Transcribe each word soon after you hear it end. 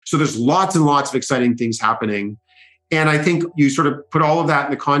So there's lots and lots of exciting things happening. And I think you sort of put all of that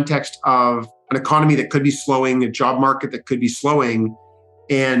in the context of an economy that could be slowing, a job market that could be slowing.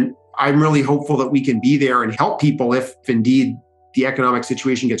 And I'm really hopeful that we can be there and help people if indeed the economic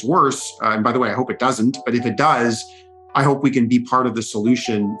situation gets worse. And by the way, I hope it doesn't. But if it does, I hope we can be part of the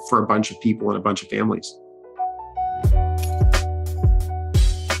solution for a bunch of people and a bunch of families.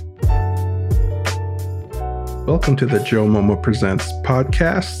 Welcome to the Joe Momo Presents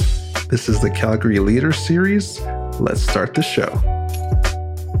podcast. This is the Calgary Leader Series. Let's start the show.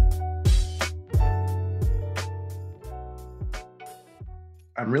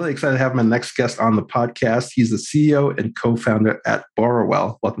 I'm really excited to have my next guest on the podcast. He's the CEO and co-founder at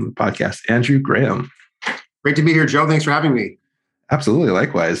Borrowell. Welcome to the podcast, Andrew Graham. Great to be here, Joe. Thanks for having me. Absolutely.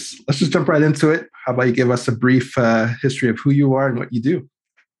 Likewise. Let's just jump right into it. How about you give us a brief history of who you are and what you do?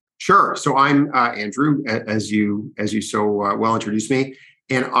 Sure. So I'm Andrew, as you so well introduced me,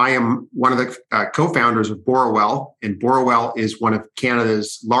 and I am one of the co-founders of Borrowell. And Borrowell is one of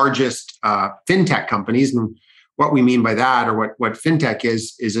Canada's largest fintech companies. And what we mean by that, or what fintech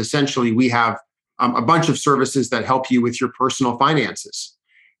is essentially we have a bunch of services that help you with your personal finances.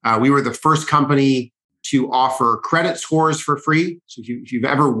 We were the first company to offer credit scores for free. So if you've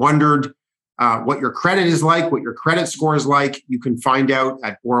ever wondered what your credit is like, what your credit score is like, you can find out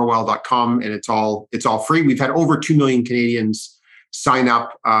at borrowell.com, and it's all free. We've had over 2 million Canadians sign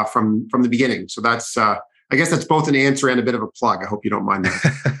up from the beginning. So that's I guess that's both an answer and a bit of a plug. I hope you don't mind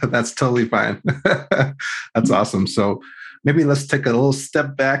that. That's totally fine. That's awesome. So maybe let's take a little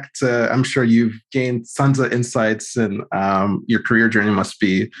step back to, I'm sure you've gained tons of insights, and your career journey must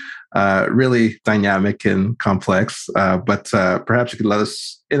be really dynamic and complex. But perhaps you could let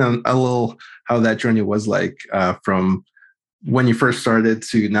us in a little how that journey was like from when you first started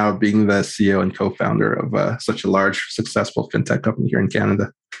to now being the CEO and co-founder of such a large, successful fintech company here in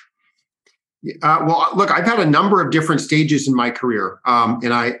Canada. Well, look, I've had a number of different stages in my career,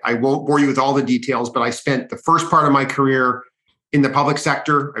 and I won't bore you with all the details, but I spent the first part of my career in the public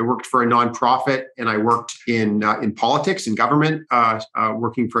sector. I worked for a nonprofit, and I worked in politics and government,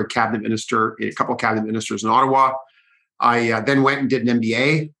 working for a couple of cabinet ministers in Ottawa. I then went and did an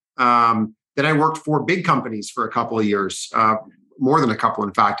MBA. Then I worked for big companies for a couple of years, more than a couple,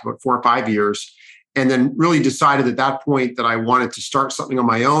 in fact, about 4 or 5 years. And then really decided at that point that I wanted to start something on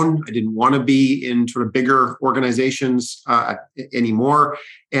my own. I didn't want to be in sort of bigger organizations anymore,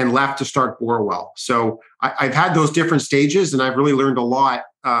 and left to start Borrowell. So I've had those different stages, and I've really learned a lot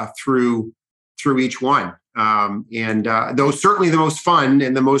through each one. And those certainly the most fun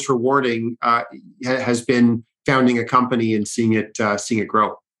and the most rewarding has been founding a company and seeing it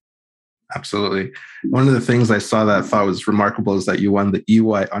grow. Absolutely. One of the things I saw that I thought was remarkable is that you won the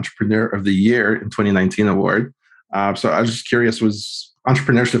EY Entrepreneur of the Year in 2019 award. So I was just curious, was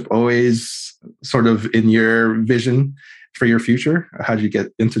entrepreneurship always sort of in your vision for your future? How did you get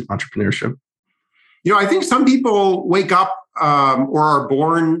into entrepreneurship? I think some people wake up or are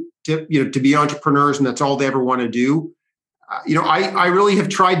born to be entrepreneurs, and that's all they ever want to do. I really have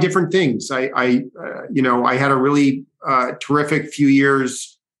tried different things. I had a really terrific few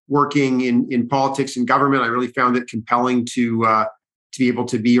years working in politics and government. I really found it compelling to be able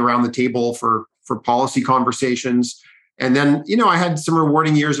to be around the table for policy conversations. And then, I had some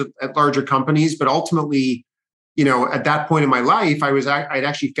rewarding years at larger companies, but ultimately, at that point in my life, I'd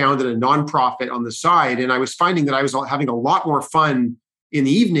actually founded a nonprofit on the side, and I was finding that I was having a lot more fun in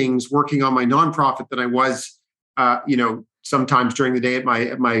the evenings working on my nonprofit than I was, sometimes during the day at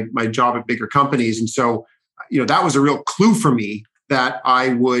my job at bigger companies. And so, that was a real clue for me that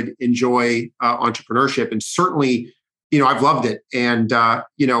I would enjoy entrepreneurship. And certainly, I've loved it. And,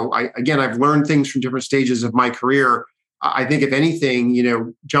 I've learned things from different stages of my career. I think if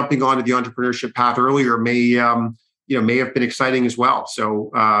anything, jumping onto the entrepreneurship path earlier may have been exciting as well.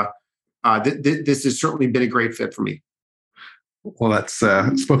 So this has certainly been a great fit for me. Well, that's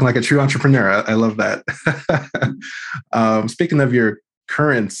spoken like a true entrepreneur. I love that. Speaking of your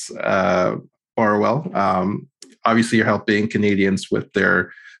current Borrowell, obviously, you're helping Canadians with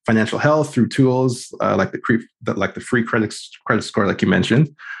their financial health through tools like the free credit score, like you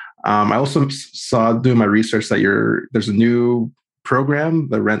mentioned. I also saw doing my research that there's a new program,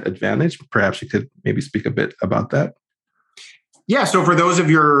 the Rent Advantage. Perhaps you could maybe speak a bit about that. Yeah. So for those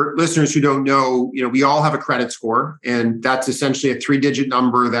of your listeners who don't know, we all have a credit score, and that's essentially a 3-digit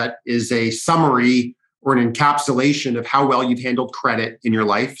number that is a summary or an encapsulation of how well you've handled credit in your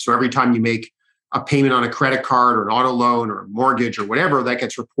life. So every time you make a payment on a credit card or an auto loan or a mortgage or whatever, that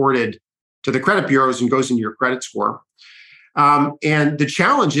gets reported to the credit bureaus and goes into your credit score. And the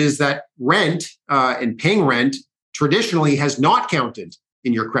challenge is that rent and paying rent traditionally has not counted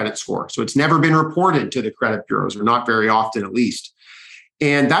in your credit score. So it's never been reported to the credit bureaus, or not very often at least.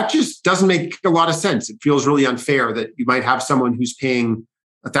 And that just doesn't make a lot of sense. It feels really unfair that you might have someone who's paying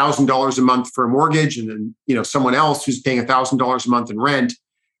 $1,000 a month for a mortgage, and then someone else who's paying $1,000 a month in rent,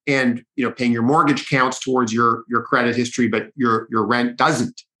 and paying your mortgage counts towards your credit history, but your rent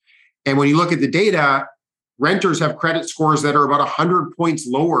doesn't. And when you look at the data, renters have credit scores that are about 100 points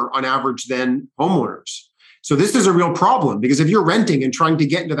lower on average than homeowners. So this is a real problem, because if you're renting and trying to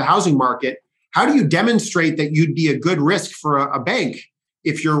get into the housing market, how do you demonstrate that you'd be a good risk for a bank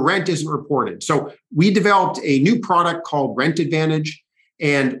if your rent isn't reported? So we developed a new product called Rent Advantage.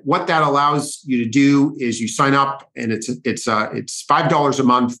 And what that allows you to do is you sign up, and it's $5 a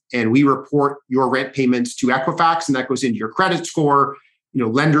month, and we report your rent payments to Equifax, and that goes into your credit score.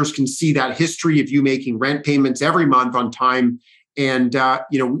 Lenders can see that history of you making rent payments every month on time, and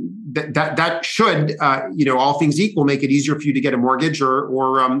that should all things equal make it easier for you to get a mortgage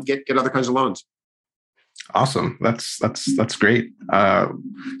or get other kinds of loans. Awesome. That's great.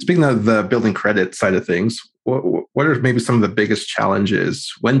 Speaking of the building credit side of things, what are maybe some of the biggest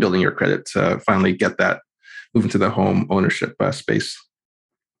challenges when building your credit to finally get that move into the home ownership space?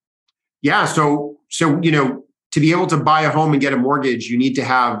 Yeah. So to be able to buy a home and get a mortgage, you need to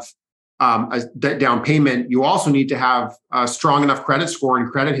have a down payment. You also need to have a strong enough credit score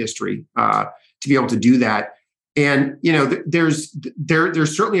and credit history to be able to do that. And there's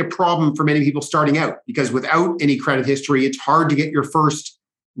certainly a problem for many people starting out, because without any credit history, it's hard to get your first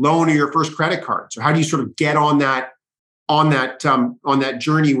loan or your first credit card. So how do you sort of get on that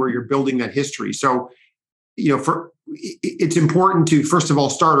journey where you're building that history? So it's important to first of all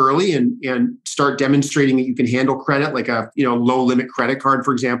start early and start demonstrating that you can handle credit, like a low limit credit card,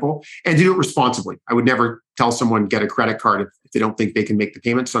 for example, and do it responsibly. I would never tell someone get a credit card if they don't think they can make the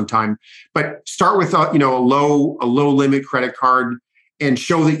payments on time. But start with a low limit credit card and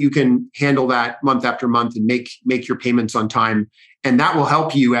show that you can handle that month after month and make your payments on time. And that will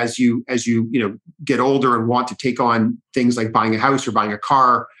help you as you get older and want to take on things like buying a house or buying a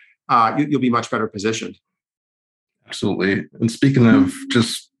car. You'll be much better positioned. Absolutely. And speaking of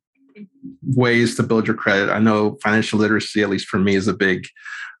just ways to build your credit, I know financial literacy, at least for me, is a big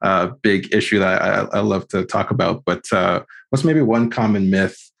issue that I love to talk about. But what's maybe one common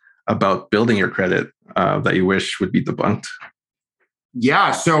myth about building your credit that you wish would be debunked?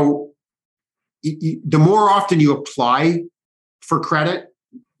 Yeah. So the more often you apply for credit,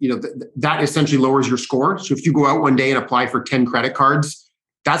 that essentially lowers your score. So if you go out one day and apply for 10 credit cards,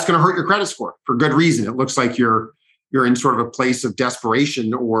 that's going to hurt your credit score for good reason. It looks like you're in sort of a place of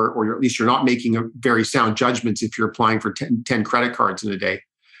desperation, or at least you're not making a very sound judgments if you're applying for 10 credit cards in a day.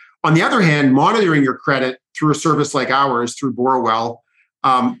 On the other hand, monitoring your credit through a service like ours, through Borrowell,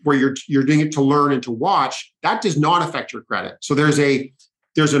 where you're doing it to learn and to watch, that does not affect your credit. So there's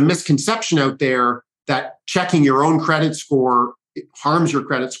a misconception out there that checking your own credit score harms your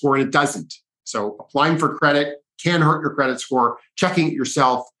credit score, and it doesn't. So applying for credit can hurt your credit score. Checking it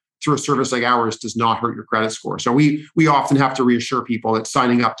yourself through a service like ours does not hurt your credit score. So we often have to reassure people that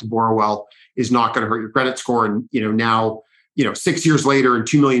signing up to Borrowell is not going to hurt your credit score. And now 6 years later and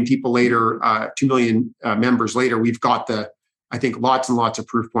 2 million people later, 2 million members later, we've got I think lots and lots of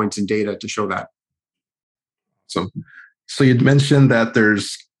proof points and data to show that. So you'd mentioned that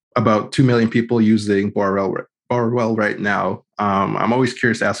there's about 2 million people using Borrowell right now. I'm always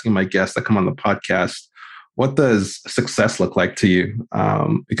curious asking my guests that come on the podcast, what does success look like to you?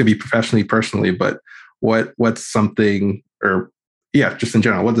 It could be professionally, personally, but what's something, just in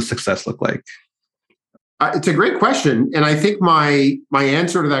general, what does success look like? It's a great question. And I think my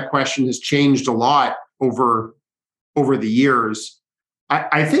answer to that question has changed a lot over the years.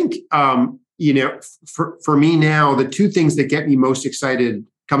 I think, for me now, the two things that get me most excited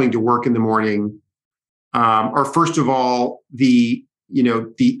coming to work in the morning are, first of all, the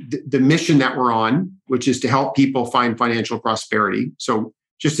mission that we're on, which is to help people find financial prosperity. So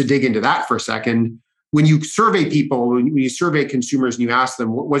just to dig into that for a second, when you survey people, when you survey consumers and you ask them,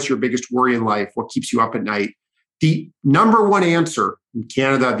 what's your biggest worry in life? What keeps you up at night? The number one answer in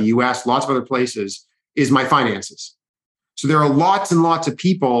Canada, the US, lots of other places, is my finances. So there are lots and lots of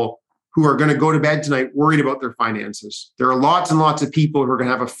people who are going to go to bed tonight worried about their finances. There are lots and lots of people who are going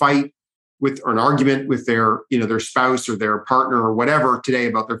to have a fight or an argument with their spouse or their partner or whatever today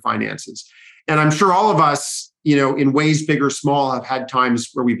about their finances. And I'm sure all of us, in ways big or small, have had times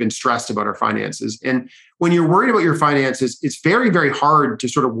where we've been stressed about our finances. And when you're worried about your finances, it's very, very hard to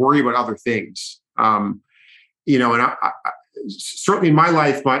sort of worry about other things. And I certainly in my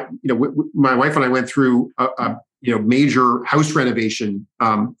life, my wife and I went through a major house renovation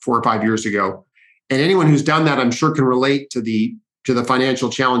 4 or 5 years ago. And anyone who's done that, I'm sure, can relate to the to the financial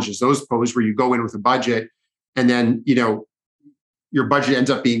challenges those pose, where you go in with a budget and then, your budget ends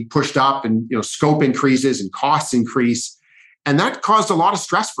up being pushed up, and, scope increases and costs increase. And that caused a lot of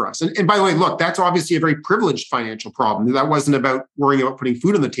stress for us. And by the way, look, that's obviously a very privileged financial problem. That wasn't about worrying about putting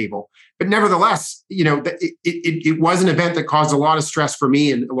food on the table. But nevertheless, it was an event that caused a lot of stress for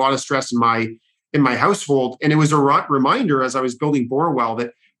me and a lot of stress in my household. And it was a reminder as I was building Borewell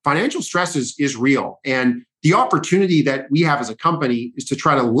that financial stress is real. And the opportunity that we have as a company is to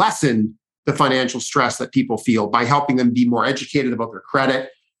try to lessen the financial stress that people feel by helping them be more educated about their credit.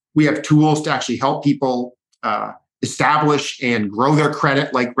 We have tools to actually help people establish and grow their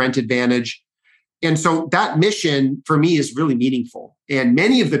credit, like Rent Advantage. And so that mission for me is really meaningful. And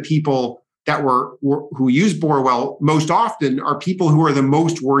many of the people that who use Borewell most often are people who are the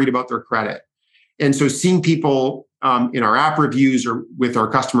most worried about their credit. And so seeing people in our app reviews or with our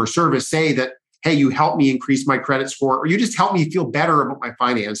customer service say that, hey, you helped me increase my credit score, or you just helped me feel better about my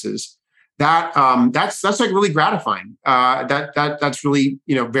finances, that's like really gratifying. That's really,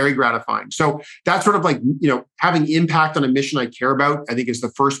 very gratifying. So that's sort of like, having impact on a mission I care about, I think, is the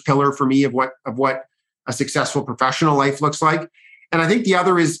first pillar for me of what a successful professional life looks like. And I think the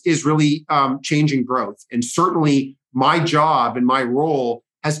other is really changing growth. And certainly my job and my role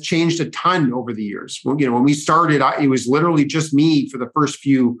has changed a ton over the years. When we started, it was literally just me for the first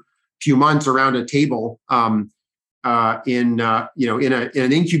few months around a table in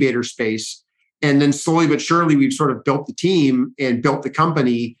an incubator space. And then slowly but surely, we've sort of built the team and built the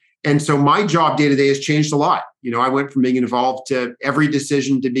company. And so my job day to day has changed a lot. I went from being involved to every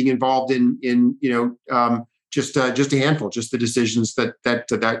decision to being involved in just a handful, just the decisions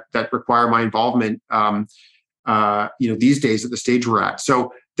that require my involvement. These days at the stage we're at.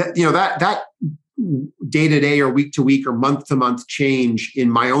 So that day to day or week to week or month to month change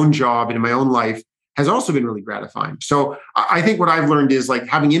in my own job and in my own life has also been really gratifying. So I think what I've learned is like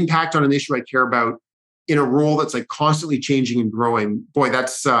having impact on an issue I care about in a role that's like constantly changing and growing. Boy,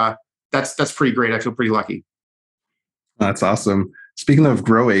 that's pretty great. I feel pretty lucky. That's awesome. Speaking of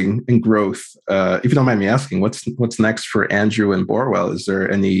growing and growth, if you don't mind me asking, what's next for Andrew and Borewell? Is there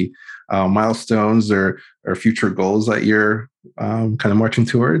any milestones or future goals that you're kind of marching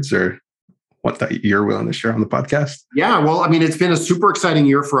towards, or what that you're willing to share on the podcast? Yeah, well, it's been a super exciting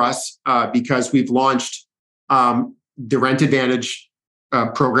year for us because we've launched the Rent Advantage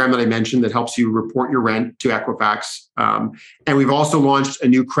program that I mentioned that helps you report your rent to Equifax. And we've also launched a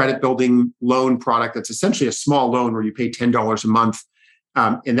new credit building loan product that's essentially a small loan where you pay $10 a month.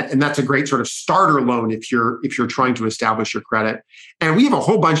 And that's a great sort of starter loan if you're trying to establish your credit. And we have a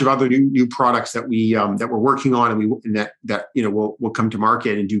whole bunch of other new products that we're working on, and that will come to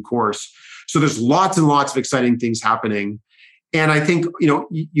market in due course. So there's lots and lots of exciting things happening. And I think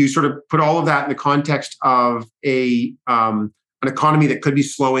you sort of put all of that in the context of an economy that could be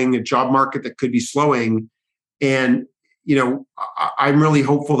slowing, a job market that could be slowing, and I'm really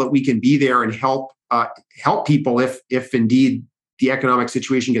hopeful that we can be there and help people if indeed the economic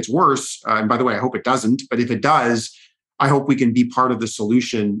situation gets worse. And by the way, I hope it doesn't. But if it does, I hope we can be part of the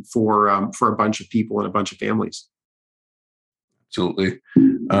solution for a bunch of people and a bunch of families. Absolutely.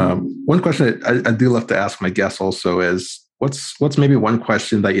 One question I do love to ask my guests also is, what's maybe one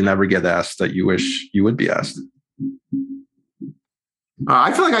question that you never get asked that you wish you would be asked?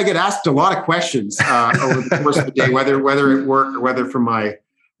 I feel like I get asked a lot of questions over the course of the day, whether at work or whether from my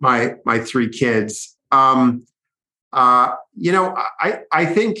three kids. I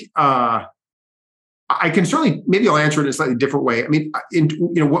think I can certainly, maybe I'll answer it in a slightly different way.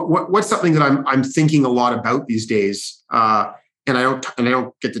 What's something that I'm thinking a lot about these days, and I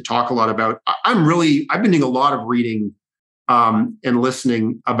don't get to talk a lot about. I've been doing a lot of reading and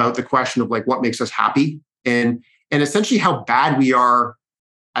listening about the question of like what makes us happy, and essentially how bad we are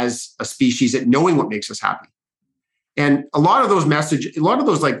as a species at knowing what makes us happy. And a lot of those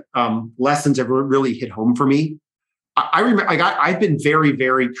lessons have really hit home for me. I remember, I've been very,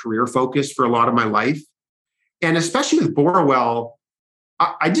 very career focused for a lot of my life, and especially with Borewell,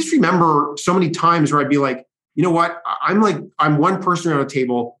 I just remember so many times where I'd be like, you know what? I'm one person around a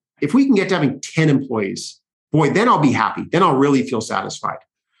table. If we can get to having 10 employees, boy, then I'll be happy. Then I'll really feel satisfied.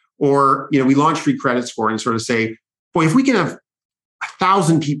 Or, we launch Free Credit Score and sort of say, boy, if we can have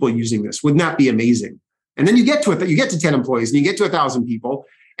 1,000 people using this, wouldn't that be amazing? And then you get to it, you get to 10 employees and you get to 1,000 people,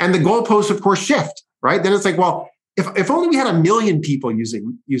 and the goalposts, of course, shift, right? Then it's like, well, if only we had 1 million people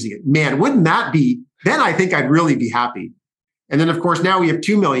using it, man, wouldn't that be? Then I think I'd really be happy. And then, of course, now we have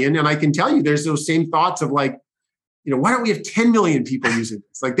 2 million, and I can tell you, there's those same thoughts of like, why don't we have 10 million people using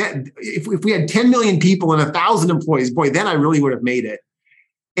this? Like that, if we had 10 million people and 1,000 employees, boy, then I really would have made it.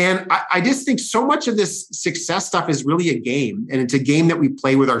 And I just think so much of this success stuff is really a game, and it's a game that we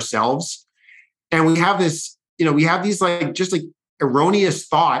play with ourselves. And we have this, we have these just erroneous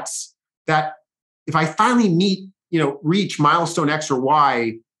thoughts that if I finally reach milestone X or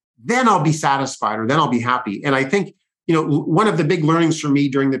Y, then I'll be satisfied, or then I'll be happy. And I think, one of the big learnings for me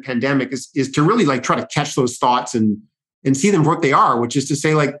during the pandemic is to really try to catch those thoughts and see them for what they are, which is to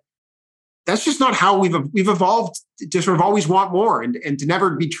say, that's just not how we've evolved to sort of always want more and to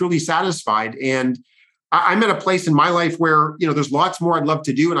never be truly satisfied. And I'm at a place in my life where, there's lots more I'd love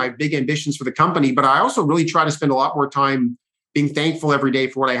to do, and I have big ambitions for the company, but I also really try to spend a lot more time being thankful every day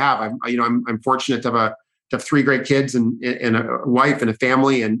for what I have. I'm fortunate to have 3 great kids and a wife and a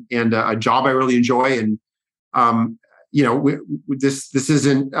family and a job I really enjoy. And, this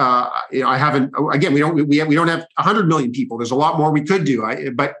isn't, I haven't, again, we don't have 100 million people. There's a lot more we could do.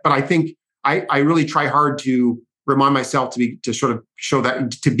 But I think I really try hard to remind myself to sort of show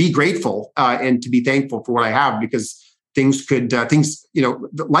that, to be grateful and to be thankful for what I have, because life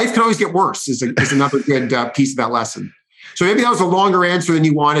can always get worse is another good piece of that lesson. So maybe that was a longer answer than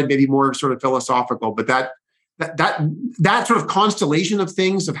you wanted, maybe more sort of philosophical, but that sort of constellation of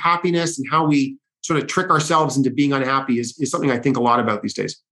things, of happiness and how we sort of trick ourselves into being unhappy is something I think a lot about these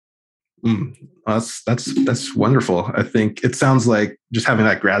days. That's wonderful. I think it sounds like just having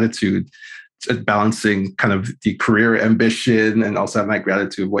that gratitude, balancing kind of the career ambition and also having that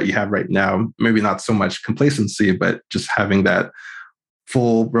gratitude of what you have right now. Maybe not so much complacency, but just having that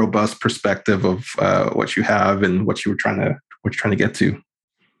full, robust perspective of what you have and what you're trying to get to.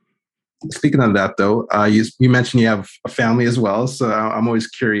 Speaking of that, though, you mentioned you have a family as well. So I'm always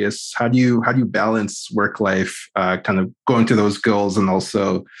curious, how do you balance work life, kind of going to those goals and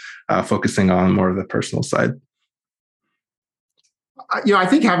also focusing on more of the personal side? I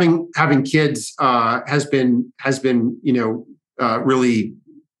think having kids has been really,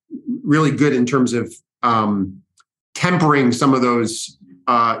 really good in terms of tempering some of those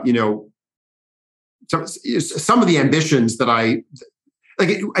some of the ambitions that I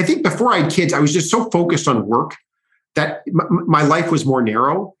think before I had kids, I was just so focused on work that my life was more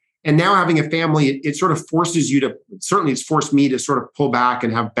narrow. And now having a family, it sort of forces you to, certainly it's forced me to sort of pull back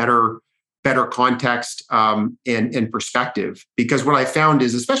and have better context and perspective. Because what I found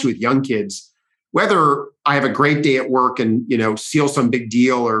is, especially with young kids, whether I have a great day at work and, seal some big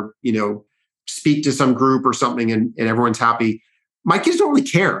deal or, speak to some group or something and everyone's happy, my kids don't really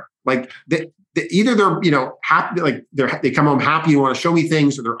care. Either they're happy, they come home happy and want to show me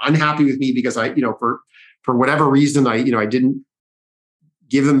things, or they're unhappy with me because I, for whatever reason, I didn't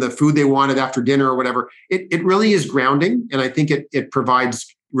give them the food they wanted after dinner or whatever. It really is grounding. And I think it provides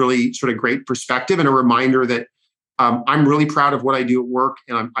really sort of great perspective and a reminder that I'm really proud of what I do at work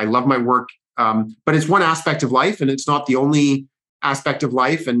and I love my work. But it's one aspect of life and it's not the only aspect of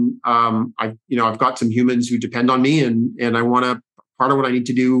life. And I've got some humans who depend on me and I want to, part of what I need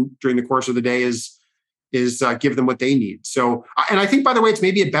to do during the course of the day is give them what they need. So, and I think, by the way, it's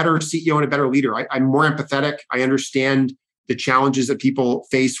maybe a better CEO and a better leader. I'm more empathetic. I understand the challenges that people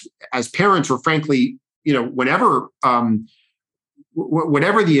face as parents, or frankly, whenever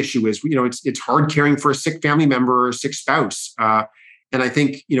whatever the issue is, it's hard caring for a sick family member or a sick spouse. And I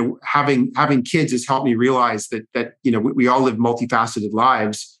think, having kids has helped me realize that we all live multifaceted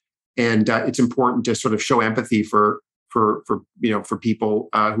lives, and it's important to sort of show empathy for people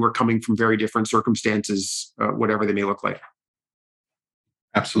who are coming from very different circumstances, whatever they may look like.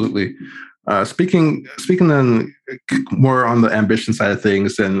 Absolutely. Speaking then more on the ambition side of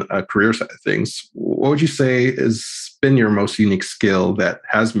things and career side of things, what would you say has been your most unique skill that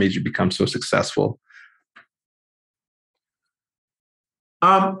has made you become so successful?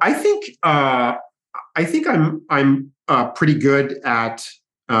 I think I'm pretty good at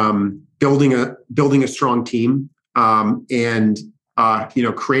building a strong team. And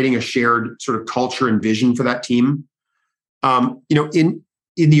creating a shared sort of culture and vision for that team.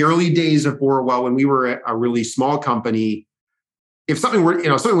 In the early days of Borrowell, when we were a really small company, if something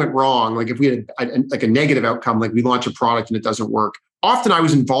went wrong, like if we had a negative outcome, like we launch a product and it doesn't work, often I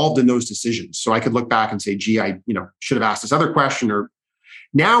was involved in those decisions. So I could look back and say, gee, I should have asked this other question. Or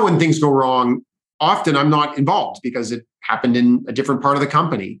now when things go wrong, often I'm not involved because it happened in a different part of the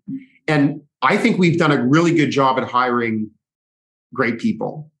company. And I think we've done a really good job at hiring great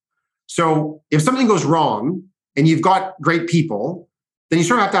people. So if something goes wrong and you've got great people, then you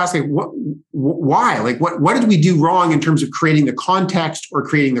sort of have to ask, why? Like, what did we do wrong in terms of creating the context or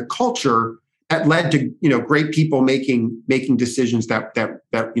creating the culture that led to great people making decisions that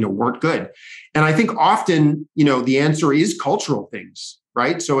weren't good? And I think often the answer is cultural things,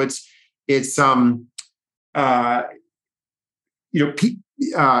 right? So it's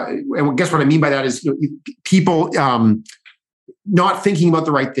and guess what I mean by that is people not thinking about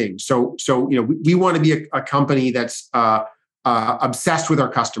the right things. So we want to be a company that's obsessed with our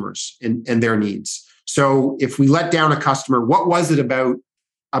customers and their needs. So if we let down a customer, what was it about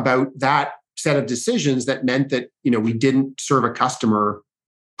that set of decisions that meant that we didn't serve a customer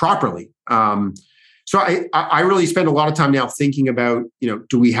properly? So I really spend a lot of time now thinking about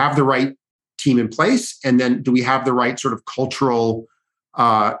do we have the right team in place, and then do we have the right sort of cultural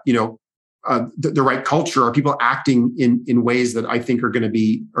the right culture? Are people acting in ways that I think are going to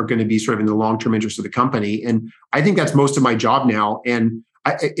be sort of in the long-term interest of the company? And I think that's most of my job now. And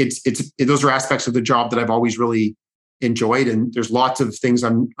those are aspects of the job that I've always really enjoyed. And there's lots of things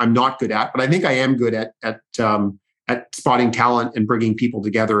I'm not good at, but I think I am good at spotting talent and bringing people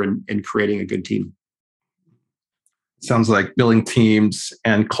together and creating a good team. Sounds like building teams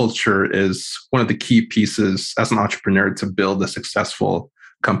and culture is one of the key pieces as an entrepreneur to build a successful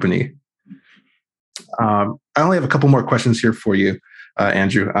company. I only have a couple more questions here for you,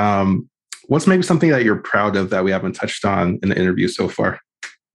 Andrew. What's maybe something that you're proud of that we haven't touched on in the interview so far?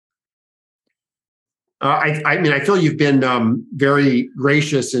 I feel you've been very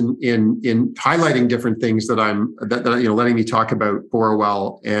gracious in highlighting different things that letting me talk about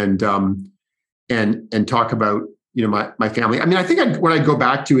Borrowell and talk about my family. I think what I'd go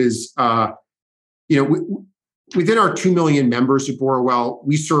back to is within our 2 million members at Borrowell,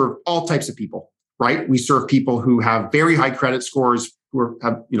 we serve all types of people. Right? We serve people who have very high credit scores, who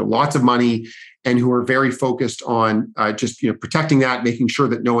have lots of money, and who are very focused on just protecting that, making sure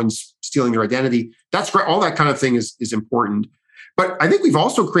that no one's stealing their identity. That's great. All that kind of thing is important. But I think we've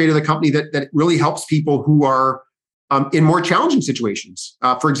also created a company that really helps people who are in more challenging situations.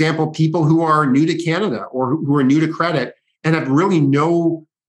 For example, people who are new to Canada or who are new to credit and have really no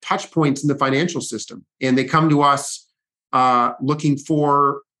touch points in the financial system, and they come to us looking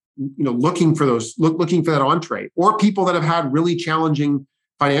for that entree, or people that have had really challenging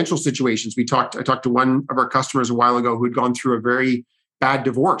financial situations. I talked to one of our customers a while ago who had gone through a very bad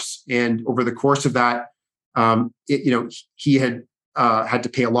divorce, and over the course of that, he had had to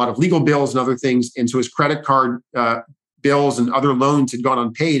pay a lot of legal bills and other things, and so his credit card bills and other loans had gone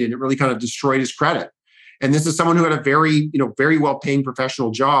unpaid, and it really kind of destroyed his credit. And this is someone who had a very well-paying professional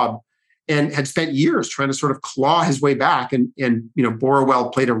job, and had spent years trying to sort of claw his way back, and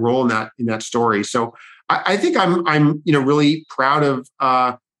Borrowell played a role in that story. So I think I'm really proud of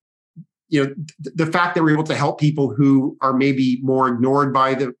the fact that we're able to help people who are maybe more ignored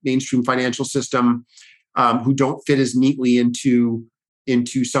by the mainstream financial system, who don't fit as neatly into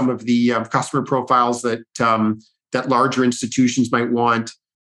some of the customer profiles that larger institutions might want.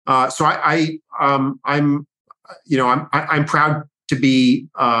 So I'm proud to be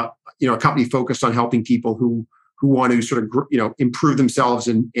a company focused on helping people who want to sort of improve themselves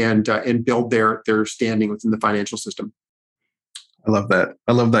and build their standing within the financial system. I love that.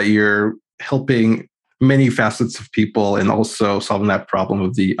 I love that you're helping many facets of people and also solving that problem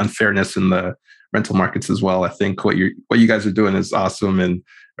of the unfairness in the rental markets as well. I think what you guys are doing is awesome, and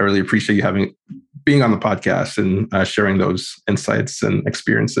I really appreciate you being on the podcast and sharing those insights and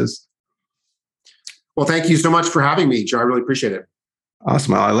experiences. Well, thank you so much for having me, Joe. I really appreciate it.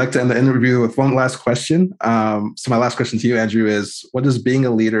 Awesome. I'd like to end the interview with one last question. So my last question to you, Andrew, is what does being a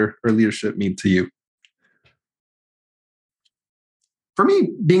leader or leadership mean to you? For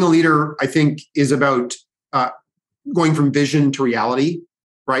me, being a leader, I think, is about going from vision to reality,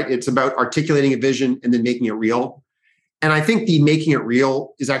 right? It's about articulating a vision and then making it real. And I think the making it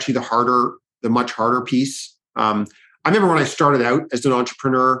real is actually the much harder piece. I remember when I started out as an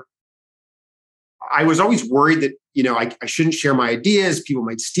entrepreneur, I was always worried that, I shouldn't share my ideas. People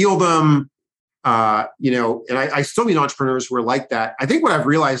might steal them, and I still meet entrepreneurs who are like that. I think what I've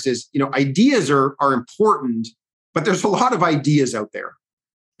realized is, ideas are important, but there's a lot of ideas out there,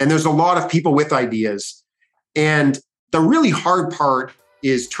 and there's a lot of people with ideas. And the really hard part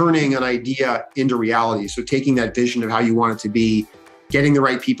is turning an idea into reality. So taking that vision of how you want it to be, getting the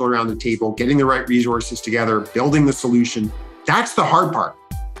right people around the table, getting the right resources together, building the solution. That's the hard part.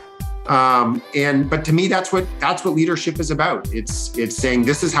 But to me, that's what leadership is about. It's saying,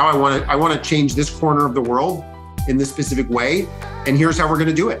 this is how I want to change this corner of the world in this specific way. And here's how we're going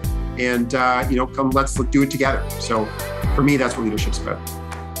to do it. And, let's do it together. So for me, that's what leadership's about.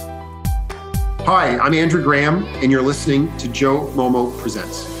 Hi, I'm Andrew Graham, and you're listening to Joe Momo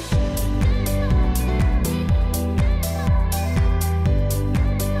Presents.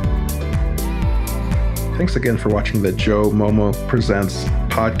 Thanks again for watching the Joe Momo Presents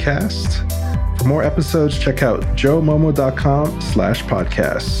podcast. For more episodes, check out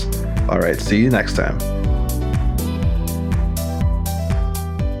joemomo.com/podcasts. All right, see you next time.